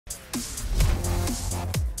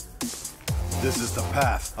This is the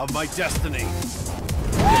path of my destiny.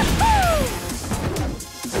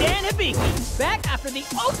 Dan Hibiki, back after the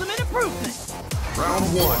ultimate improvement. Round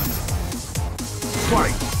 1.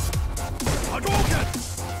 Fight! Hadouken!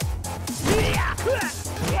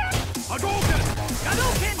 Hadouken!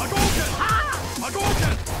 Gadoken! Hadouken! Ha!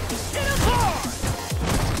 Hadouken! Hit him hard!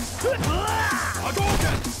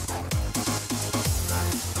 Hadouken!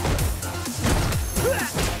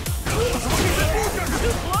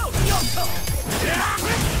 Too close! Yoko!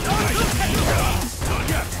 Not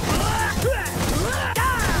yet!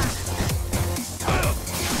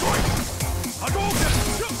 Hadouken!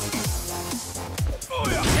 Oh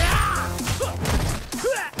yeah!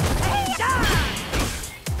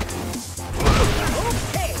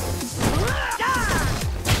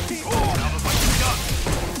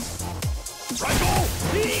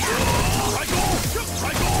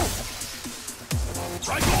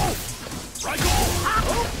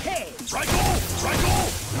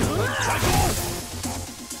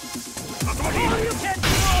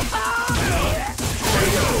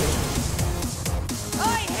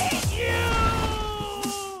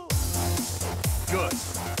 Good.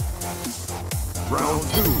 Round 2.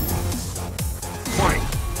 Fight!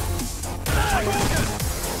 Hadouken!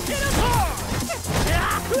 Hit him hard!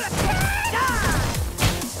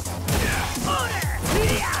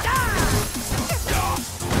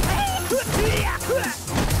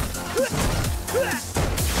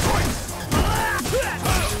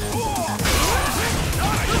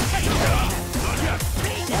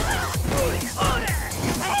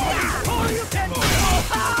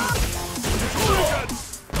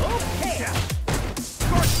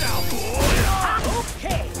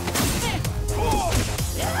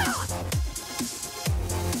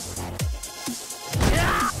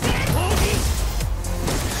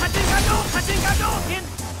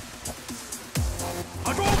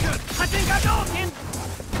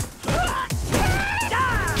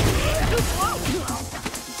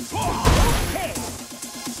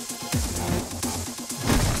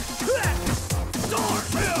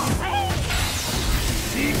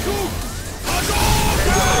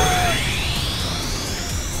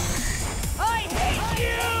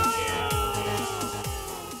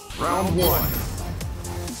 Round 1.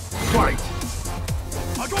 Fight!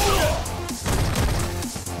 Hadouken!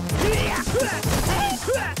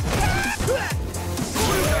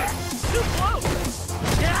 Too close!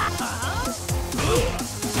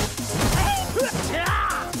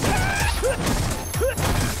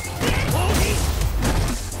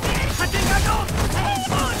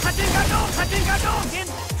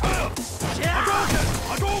 Hadouken!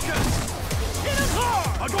 Hadouken! Hit him hard!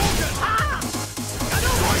 Hadouken!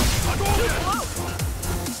 Hadouken!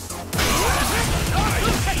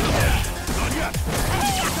 Not yet!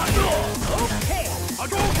 Okay!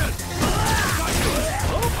 Hadouken!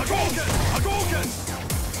 Hadouken! Hadouken!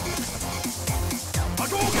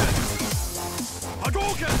 Hadouken!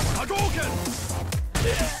 Hadouken! Hadouken!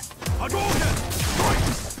 Hadouken! Strike!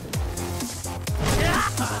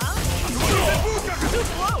 Too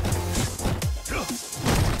close! Too close!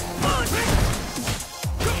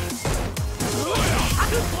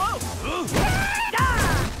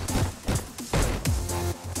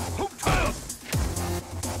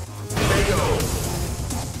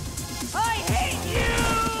 I hate you!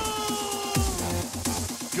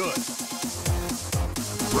 Good.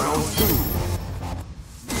 Round 2.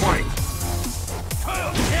 Fight!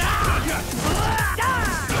 Not yet!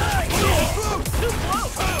 Too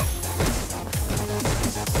close!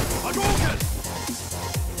 Hadouken!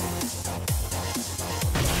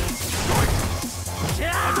 Strike!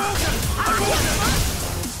 Hadouken! Hadouken!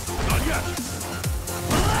 Not yet!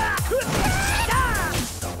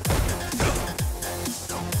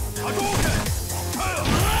 Hadouken! Not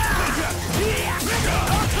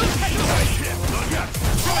yet! Not yet!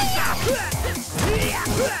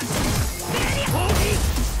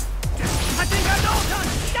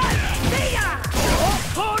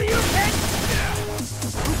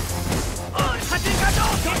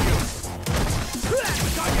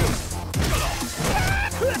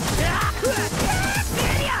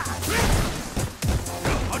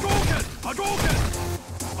 Hadouken! Hadouken!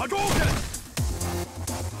 Hadouken! Hadouken!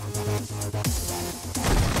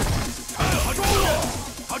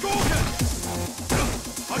 Hadouken! Not yet!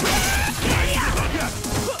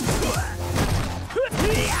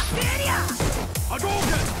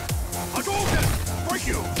 Hadouken! Hadouken! Break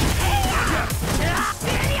you! Not yet!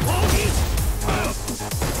 Hadouken!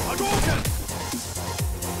 Hadouken! Hadouken!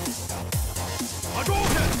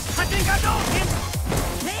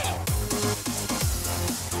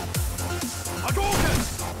 Hadouken!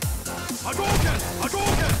 Hadouken!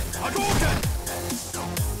 Hadouken! Hadouken!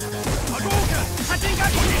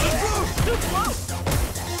 close.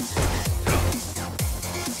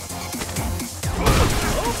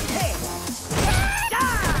 Okay.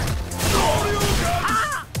 Ah!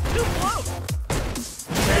 Too close.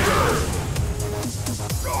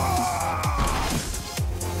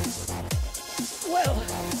 Well,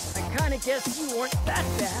 I kinda guess you weren't that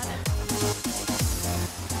bad.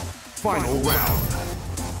 Final round.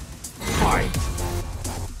 Fight.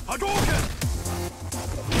 Hadouken!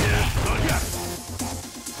 Not yet.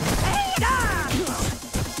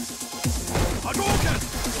 Hadouken!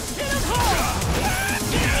 Hit him hard.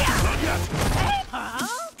 Not yet. Huh?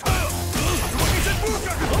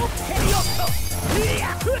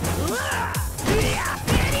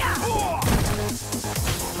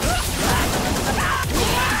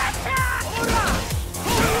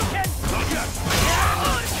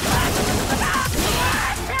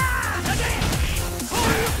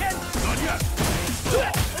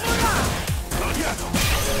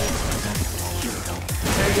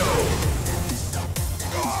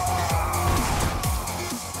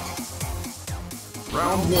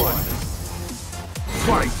 Round one.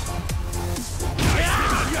 Fight.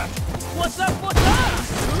 What's up? What's up?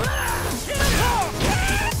 Hit him hard.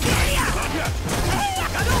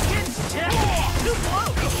 Gadoken. Too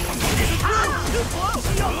close. Too close.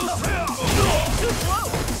 Too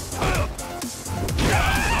close.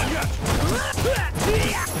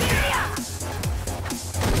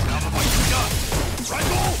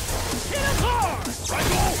 Triangle! Hit him hard.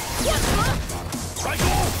 Triangle! What's up?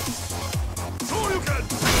 Triangle! Shoryuken!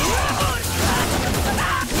 Not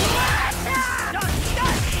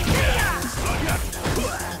yet.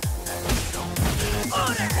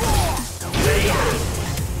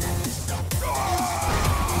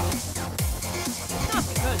 Not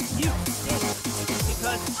because you did it,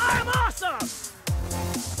 because I'm awesome!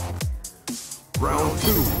 Round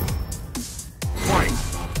two. Fight.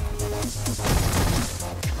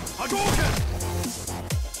 Hadouken!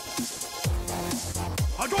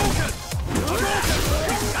 Hadouken! Hadouken!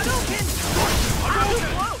 Gadoken!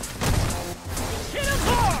 Hadouken! Hit him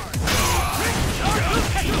hard!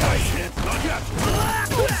 Nice hit. Not yet. Nice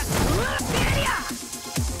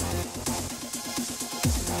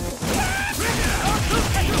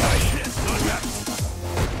hit. Not yet.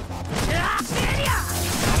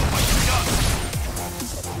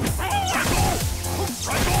 Triangle!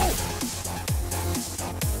 Triangle!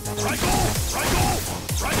 Triangle!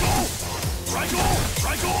 Triangle! Triangle! Triangle!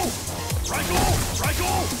 Triangle! Triangle!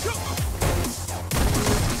 Triangle!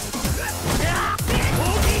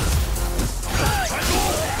 Triangle!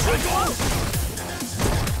 Triangle!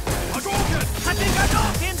 Hadouken!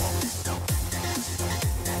 Gadoken!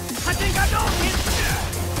 Gadoken!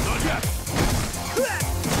 Not yet.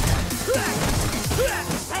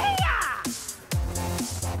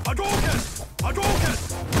 Hadouken! Hadouken!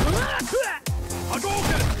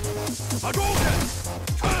 Hadouken! Hadouken!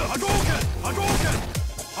 Hadouken! Hadouken!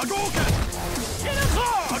 Hadouken! Hit him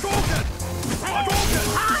hard! Hadouken! Hadouken!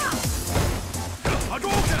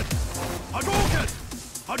 Hadouken! Hadouken!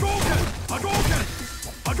 Hadouken! Hadouken!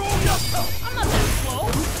 Hadouken! I'm not that slow!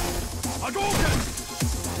 Hadouken!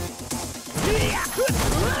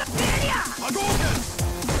 Hadouken!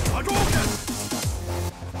 Hadouken!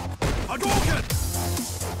 Hadouken!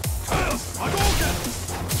 Hadouken!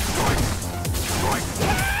 Strike! Strike!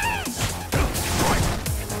 Strike!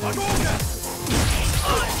 Hadouken!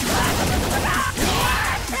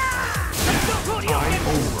 Time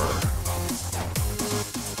over.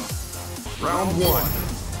 Round one.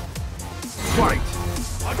 Fight!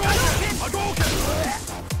 Hadouken! Hadouken!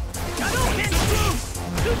 Gadoken!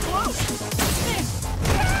 Too close!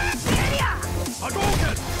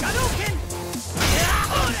 Hadouken! Gadoken!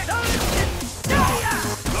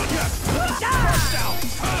 Not yet! First down! Okay, okay! First down!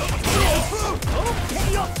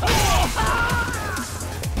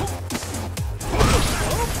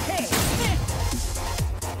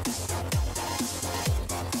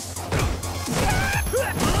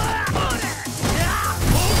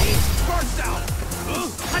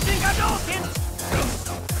 Gadoken!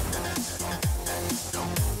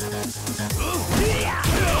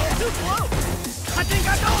 Too close!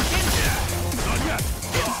 Gadoken! Not yet!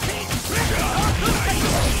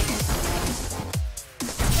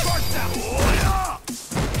 First down!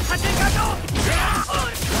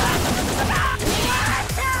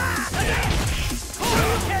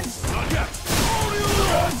 Not yet!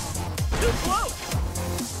 Too close!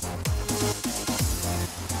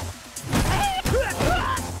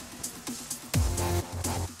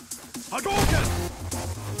 Hadouken!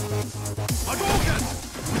 Hadouken!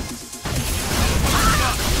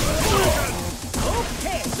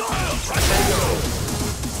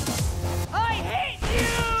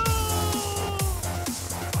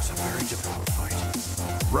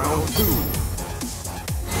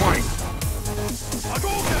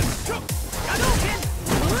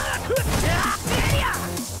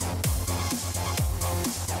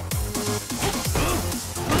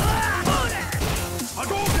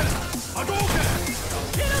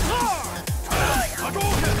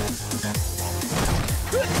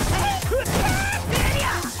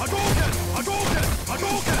 Hadouken! Hadouken!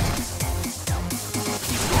 Hadouken!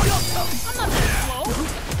 I'm not that slow.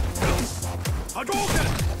 Hadouken!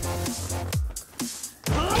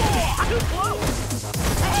 Too slow.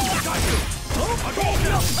 Got you!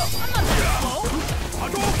 Hadouken! I'm not that slow.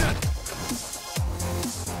 Hadouken!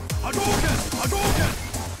 Hadouken! Hadouken!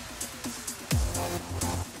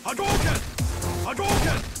 Hadouken!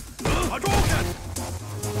 Hadouken! Hadouken!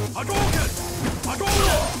 Hadouken! Hadouken!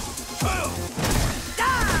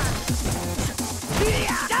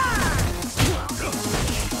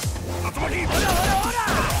 That's what he did!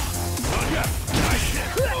 Not yet! Nice hit!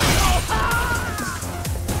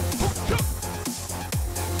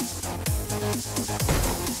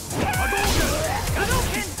 Hadouken!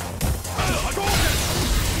 Gadoken. Hadouken!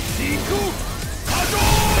 Shiku!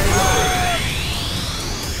 Hadouken!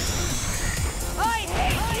 I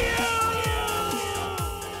hate you.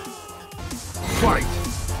 Fight!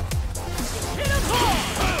 Hit him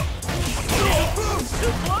hard.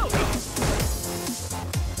 Too slow.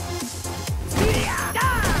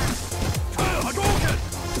 Hadouken!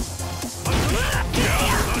 Not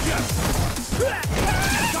yet!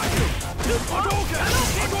 Got you! Hadouken!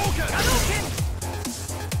 Hadouken! Gadoken.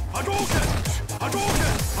 Hadouken!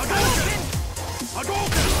 Hadouken! Hadouken!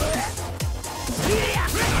 Hadouken!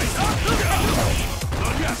 Nice!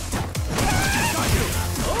 Not yet! Got you!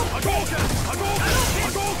 Hadouken! Hadouken!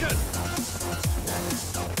 Hadouken!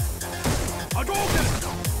 Hadouken!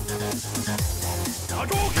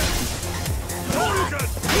 Hadouken! Hadouken! Nice!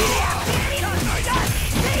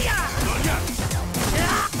 Not yet!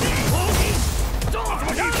 That's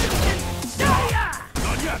what he did! Not yet!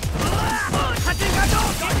 Got you!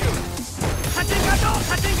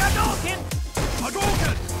 Gadoken.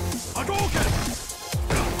 Hadouken! Hadouken!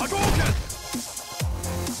 Hadouken!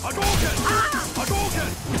 Hadouken!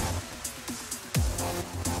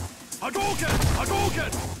 Hadouken!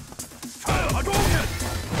 Hadouken! Hadouken! Hadouken!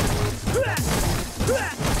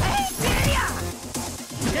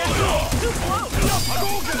 Too slow.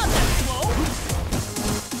 Hadouken! I'm not that slow.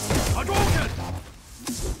 Hadouken!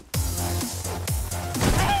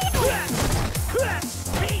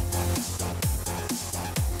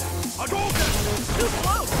 Hadouken! Too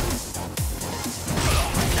slow.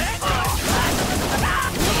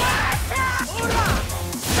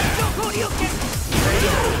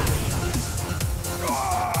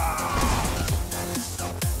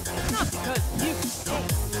 Not because you stink,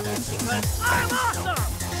 because I'm awesome.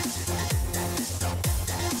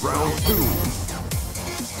 Round 2.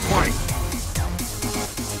 Fight!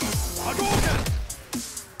 Hadouken!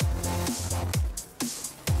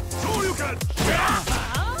 Shoryuken! Too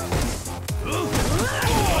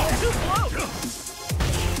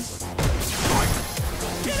slow.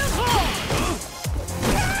 Hit him hard.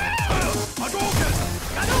 Hadouken!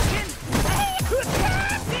 Gadoken.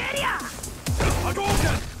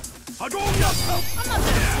 Hadouken! Hadouken! I'm not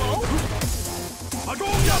that slow.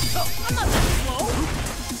 Hadouken! I'm not that slow.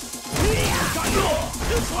 Got you!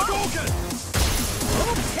 Too slow. Hadouken!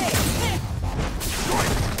 Okay.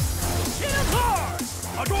 Hit him hard.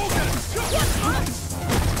 Hadouken! What's up?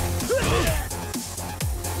 Too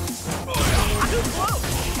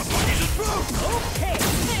slow. Okay.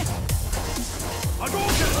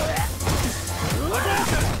 Hadouken!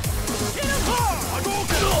 Hadouken! Hit him hard. Hadouken!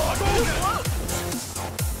 Too Hadouken! slow.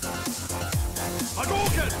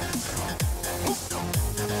 Hadouken!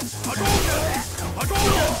 Hadouken!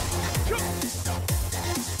 Hadouken!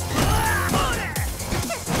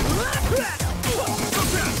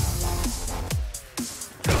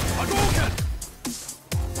 Hadouken!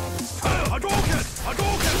 Hadouken!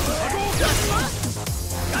 Hadouken! Hadouken!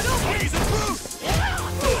 Gadoken. He's a brute!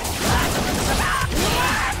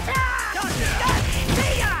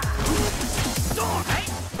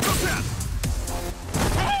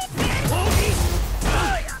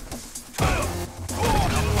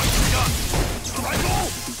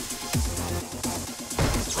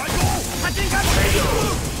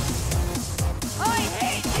 I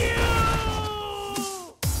hate you.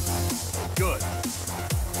 Good.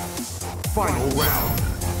 Final round.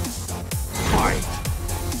 Fight!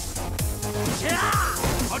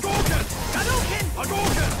 Hadouken! Gadoken.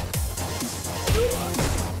 Hadouken!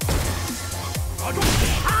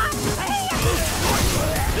 Hadouken!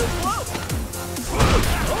 Too slow.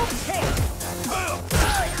 Okay.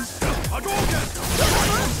 Hadouken!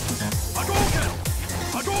 Hadouken! Hadouken!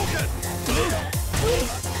 Okay. Hadouken!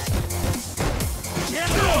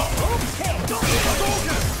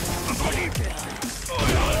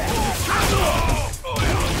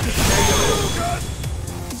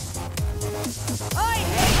 I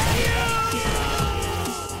hate you.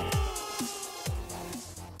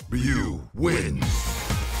 wins.